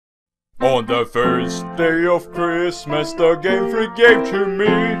On the first day of Christmas, the Game Freak gave to me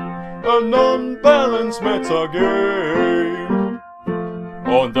an unbalanced metagame.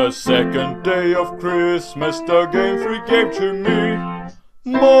 On the second day of Christmas, the Game Freak gave to me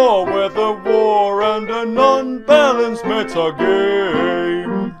more weather war and an unbalanced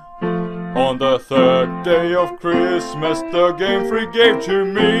metagame. On the third day of Christmas, the Game Freak gave to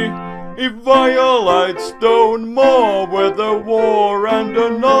me Eviolite Stone, more weather war and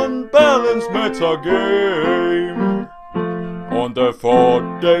an unbalanced metagame. On the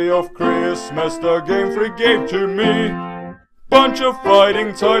fourth day of Christmas, the Game Freak gave to me bunch of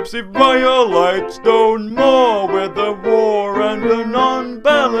fighting types, Eviolite Stone, more weather war and an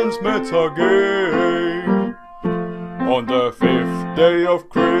unbalanced metagame. On the fifth day of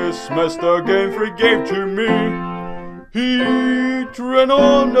Christmas, the Game Freak gave to me Heatran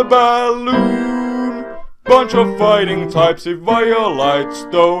on a balloon, bunch of fighting types, Eviolite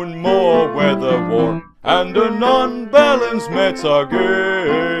Stone, more weather war and an unbalanced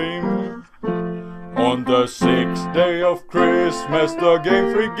metagame. On the sixth day of Christmas, the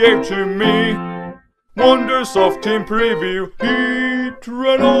Game Freak gave to me wonders of Team Preview,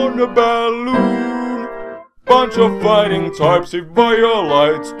 Heatran on a balloon, bunch of fighting types,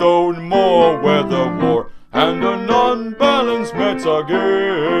 Eviolite Stone, more weather war and an unbalanced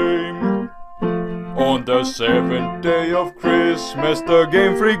metagame. On the seventh day of Christmas, the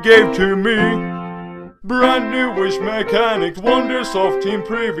Game Freak gave to me brand new wish mechanics, wonders of Team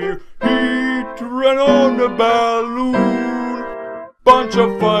Preview, Heatran on a balloon, bunch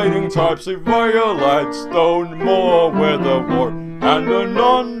of fighting types, Eviolite Stone, more weather war and an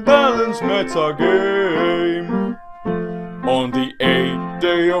unbalanced metagame. On the eighth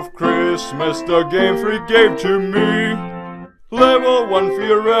day of Christmas, the Game Freak gave to me level 1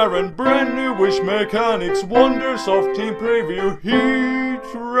 for Aron, brand new wish mechanics, wonders of Team Preview,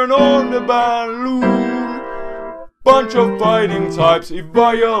 Heatran on a balloon, bunch of fighting types,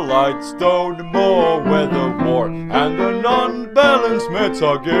 Eviolite Stone, more weather war and an unbalanced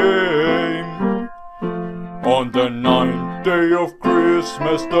metagame. On the ninth day of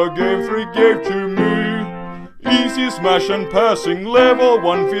Christmas, the Game Freak gave to me easy smash and passing, level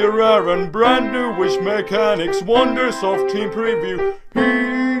 1 for Aron, brand new wish mechanics, wonders of Team Preview,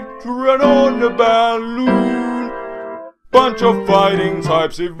 Heatran on a balloon, bunch of fighting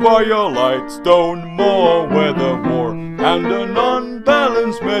types, Eviolite Stone, more weather war and an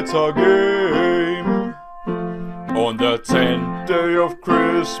unbalanced metagame. On the 10th day of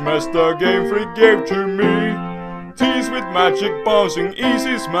Christmas, the Game Freak gave to me Tease with magic bouncing,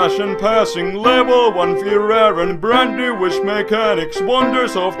 easy smash and passing, level 1 for Aron, brand new wish mechanics,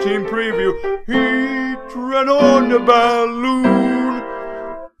 wonders of Team Preview, Heatran on a balloon,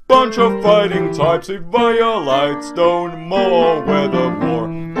 bunch of fighting types, Eviolite Stone, more weather war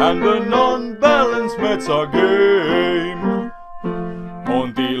and an unbalanced metagame.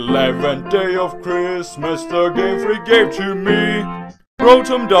 On the 11th day of Christmas, the Game Freak gave to me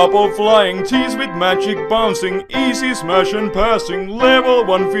Rotom double flying, Tease with magic bouncing, easy smash and passing, level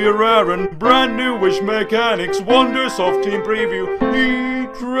 1 for Aron, brand new wish mechanics, wonders of Team Preview,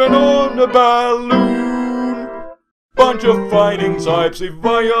 Heatran on a balloon, bunch of fighting types,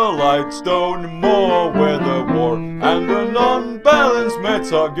 Eviolite Stone, more weather war and an unbalanced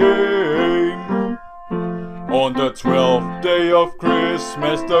metagame. On the 12th day of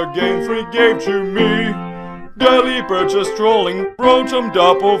Christmas, the Game Freak gave to me Delibirds just Trollin, Rotom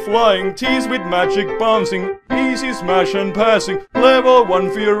double flying, Tease with magic bouncing, easy smash and passing, level 1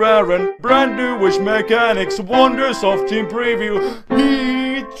 for Aron, brand new wish mechanics, wonders of Team Preview,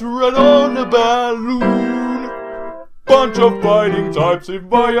 Heatran on a balloon, bunch of fighting types,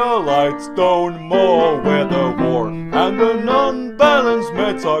 Eviolite Stone, more weather war and an unbalanced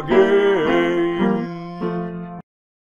metagame.